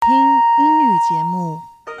节目。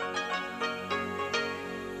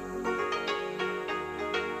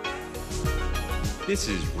This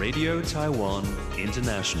is Radio Taiwan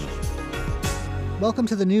International. Welcome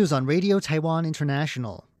to the news on Radio Taiwan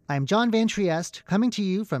International. I'm John Van Trieste, coming to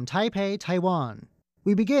you from Taipei, Taiwan.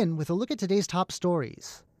 We begin with a look at today's top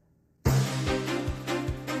stories.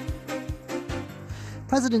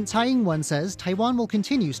 President Tsai Ing-wen says Taiwan will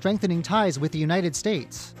continue strengthening ties with the United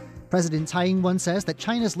States. President Tsai Ing-wen says that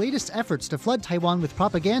China's latest efforts to flood Taiwan with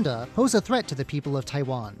propaganda pose a threat to the people of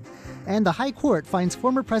Taiwan. And the High Court finds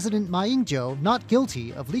former President Ma Ying-jeou not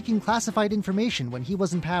guilty of leaking classified information when he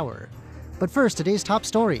was in power. But first, today's top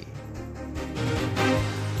story.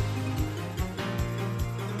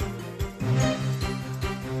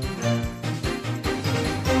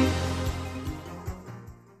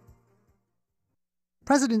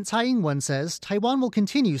 President Tsai Ing-wen says Taiwan will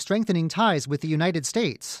continue strengthening ties with the United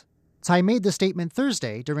States. Tsai made the statement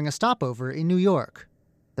Thursday during a stopover in New York.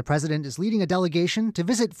 The president is leading a delegation to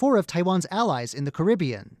visit 4 of Taiwan's allies in the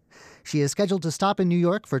Caribbean. She is scheduled to stop in New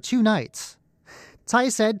York for 2 nights. Tsai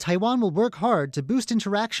said Taiwan will work hard to boost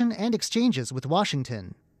interaction and exchanges with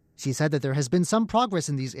Washington. She said that there has been some progress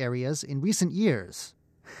in these areas in recent years.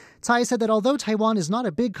 Tsai said that although Taiwan is not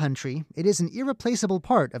a big country, it is an irreplaceable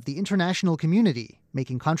part of the international community,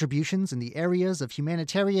 making contributions in the areas of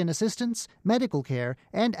humanitarian assistance, medical care,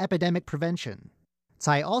 and epidemic prevention.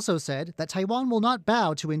 Tsai also said that Taiwan will not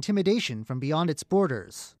bow to intimidation from beyond its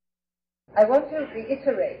borders. I want to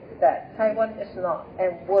reiterate that Taiwan is not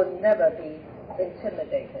and will never be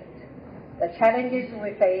intimidated. The challenges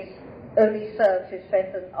we face only serve to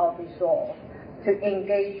strengthen our resolve to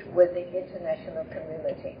engage with the international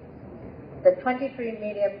community. The 23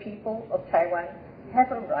 million people of Taiwan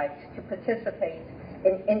have a right to participate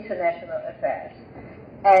in international affairs,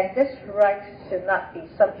 and this right should not be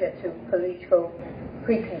subject to political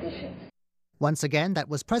preconditions. Once again, that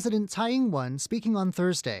was President Tsai Ing-wen speaking on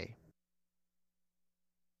Thursday.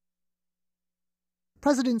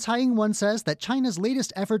 President Tsai Ing-wen says that China's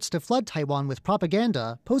latest efforts to flood Taiwan with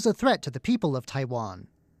propaganda pose a threat to the people of Taiwan.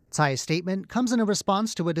 Tsai's statement comes in a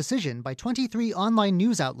response to a decision by 23 online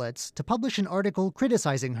news outlets to publish an article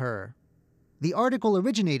criticizing her. The article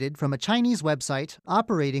originated from a Chinese website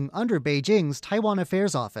operating under Beijing's Taiwan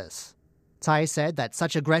Affairs Office. Tsai said that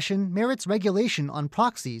such aggression merits regulation on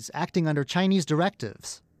proxies acting under Chinese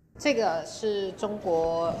directives.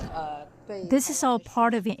 This is all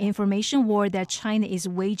part of an information war that China is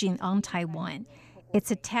waging on Taiwan. It's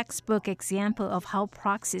a textbook example of how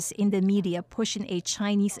proxies in the media pushing a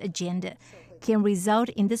Chinese agenda can result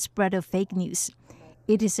in the spread of fake news.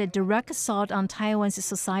 It is a direct assault on Taiwan's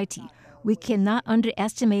society. We cannot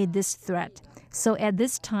underestimate this threat. So at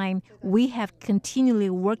this time, we have continually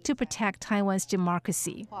worked to protect Taiwan's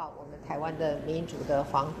democracy.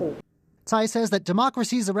 Tsai says that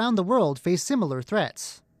democracies around the world face similar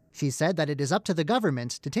threats. She said that it is up to the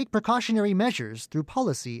government to take precautionary measures through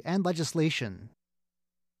policy and legislation.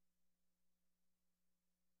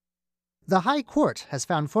 The High Court has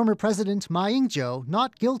found former President Ma Ying-jeou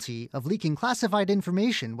not guilty of leaking classified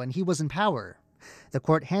information when he was in power. The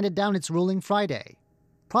court handed down its ruling Friday.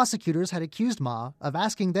 Prosecutors had accused Ma of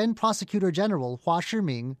asking then Prosecutor General Hua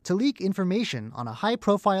Shiming to leak information on a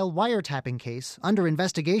high-profile wiretapping case under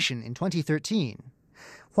investigation in 2013.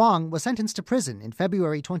 Huang was sentenced to prison in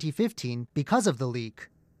February 2015 because of the leak.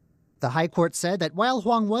 The High Court said that while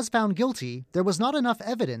Huang was found guilty, there was not enough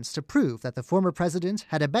evidence to prove that the former president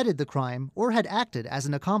had abetted the crime or had acted as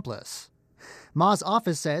an accomplice. Ma's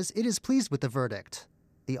office says it is pleased with the verdict.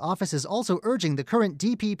 The office is also urging the current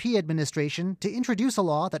DPP administration to introduce a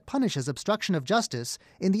law that punishes obstruction of justice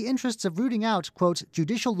in the interests of rooting out, quote,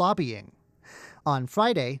 judicial lobbying. On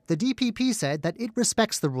Friday, the DPP said that it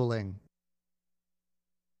respects the ruling.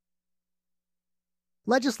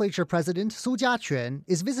 Legislature President Su Jia-quan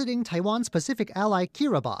is visiting Taiwan's Pacific ally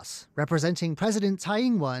Kiribati, representing President Tsai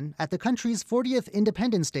Ing-wen at the country's 40th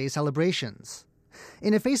Independence Day celebrations.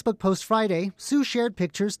 In a Facebook post Friday, Su shared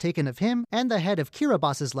pictures taken of him and the head of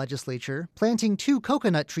Kiribati's legislature planting 2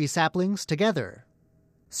 coconut tree saplings together.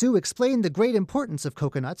 Su explained the great importance of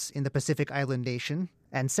coconuts in the Pacific Island nation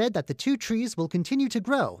and said that the 2 trees will continue to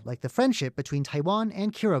grow like the friendship between Taiwan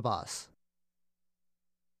and Kiribati.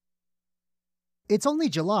 It's only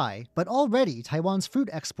July, but already Taiwan's fruit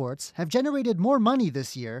exports have generated more money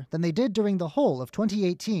this year than they did during the whole of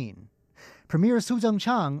 2018. Premier Su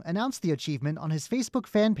Zhengchang announced the achievement on his Facebook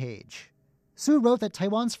fan page. Su wrote that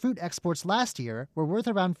Taiwan's fruit exports last year were worth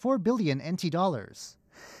around 4 billion NT dollars.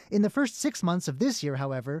 In the first 6 months of this year,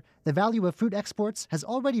 however, the value of fruit exports has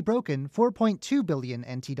already broken 4.2 billion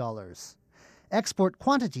NT dollars. Export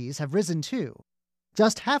quantities have risen too.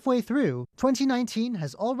 Just halfway through, 2019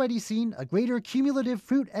 has already seen a greater cumulative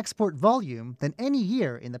fruit export volume than any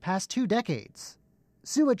year in the past 2 decades.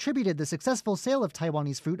 Su attributed the successful sale of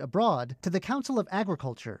Taiwanese fruit abroad to the Council of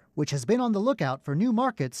Agriculture, which has been on the lookout for new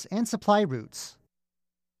markets and supply routes.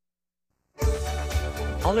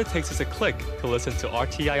 All it takes is a click to listen to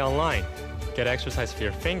RTI online. Get exercise for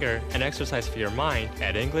your finger and exercise for your mind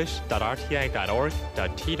at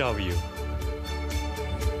english.rti.org.tw.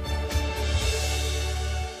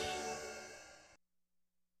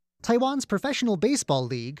 Taiwan's Professional Baseball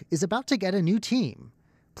League is about to get a new team.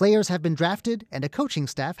 Players have been drafted and a coaching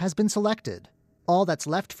staff has been selected. All that's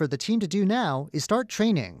left for the team to do now is start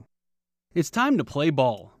training. It's time to play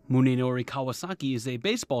ball. Munenori Kawasaki is a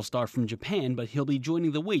baseball star from Japan, but he'll be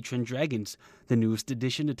joining the Weichuan Dragons, the newest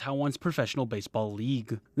addition to Taiwan's Professional Baseball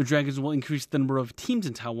League. The Dragons will increase the number of teams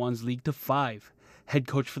in Taiwan's league to 5. Head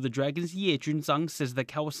coach for the Dragons, Ye Junzang, says that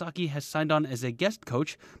Kawasaki has signed on as a guest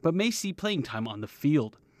coach, but may see playing time on the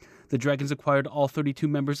field. The Dragons acquired all 32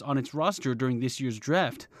 members on its roster during this year's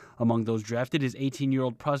draft. Among those drafted is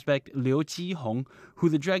 18-year-old prospect Liu Chi-hong, who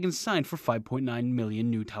the Dragons signed for 5.9 million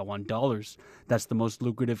new Taiwan dollars. That's the most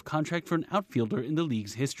lucrative contract for an outfielder in the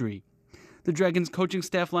league's history. The Dragons' coaching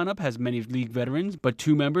staff lineup has many league veterans, but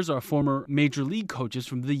 2 members are former major league coaches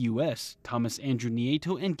from the U.S., Thomas Andrew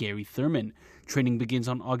Nieto and Gary Thurman. Training begins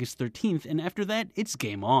on August 13th, and after that, it's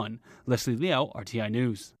game on. Leslie Liao, RTI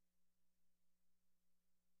News.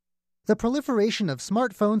 The proliferation of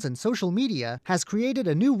smartphones and social media has created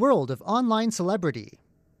a new world of online celebrity.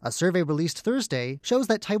 A survey released Thursday shows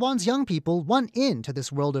that Taiwan's young people want into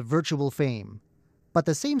this world of virtual fame. But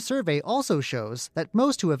the same survey also shows that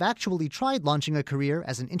most who have actually tried launching a career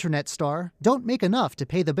as an internet star don't make enough to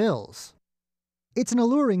pay the bills. It's an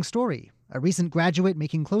alluring story. A recent graduate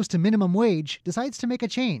making close to minimum wage decides to make a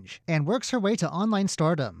change and works her way to online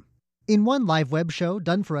stardom. In one live web show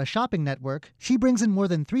done for a shopping network, she brings in more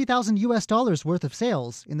than $3,000 worth of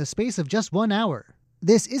sales in the space of just 1 hour.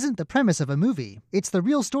 This isn't the premise of a movie. It's the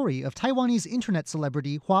real story of Taiwanese internet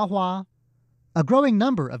celebrity Hua Hua. A growing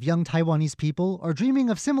number of young Taiwanese people are dreaming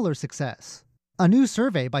of similar success. A new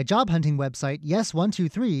survey by job hunting website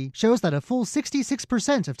Yes123 shows that a full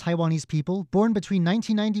 66% of Taiwanese people born between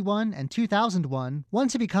 1991 and 2001 want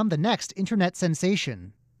to become the next internet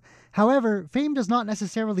sensation. However, fame does not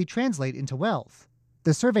necessarily translate into wealth.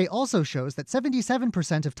 The survey also shows that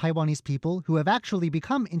 77% of Taiwanese people who have actually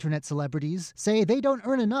become internet celebrities say they don't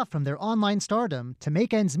earn enough from their online stardom to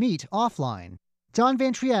make ends meet offline. John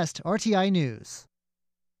Van Trieste, RTI News.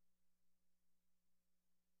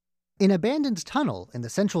 An abandoned tunnel in the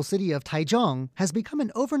central city of Taichung has become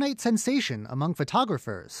an overnight sensation among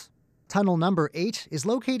photographers. Tunnel number 8 is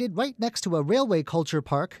located right next to a railway culture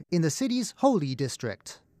park in the city's Houli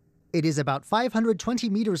district. It is about 520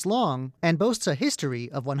 meters long and boasts a history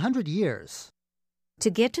of 100 years. To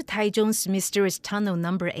get to Taichung's mysterious tunnel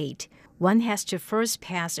number 8, one has to first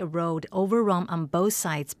pass a road overrun on both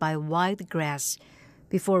sides by wild grass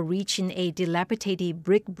before reaching a dilapidated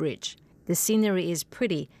brick bridge. The scenery is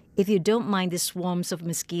pretty if you don't mind the swarms of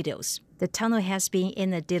mosquitoes. The tunnel has been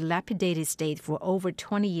in a dilapidated state for over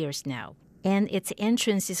 20 years now, and its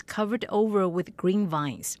entrance is covered over with green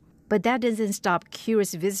vines. But that doesn't stop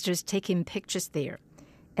curious visitors taking pictures there.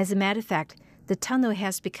 As a matter of fact, the tunnel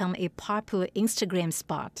has become a popular Instagram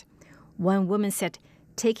spot. One woman said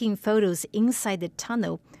taking photos inside the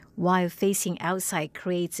tunnel while facing outside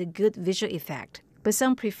creates a good visual effect. But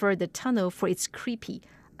some prefer the tunnel for its creepy,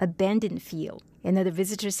 abandoned feel. Another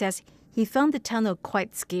visitor says he found the tunnel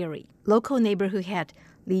quite scary. Local neighborhood head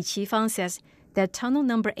Li Qifang says that tunnel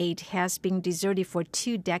number 8 has been deserted for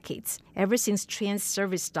 2 decades, ever since train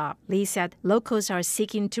service stopped. Li said locals are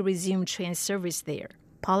seeking to resume train service there.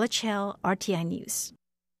 Paula Chell, RTI News.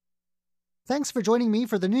 Thanks for joining me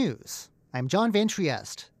for the news. I'm John Van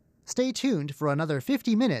Trieste. Stay tuned for another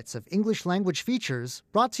 50 minutes of English language features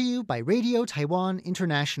brought to you by Radio Taiwan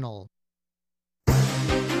International.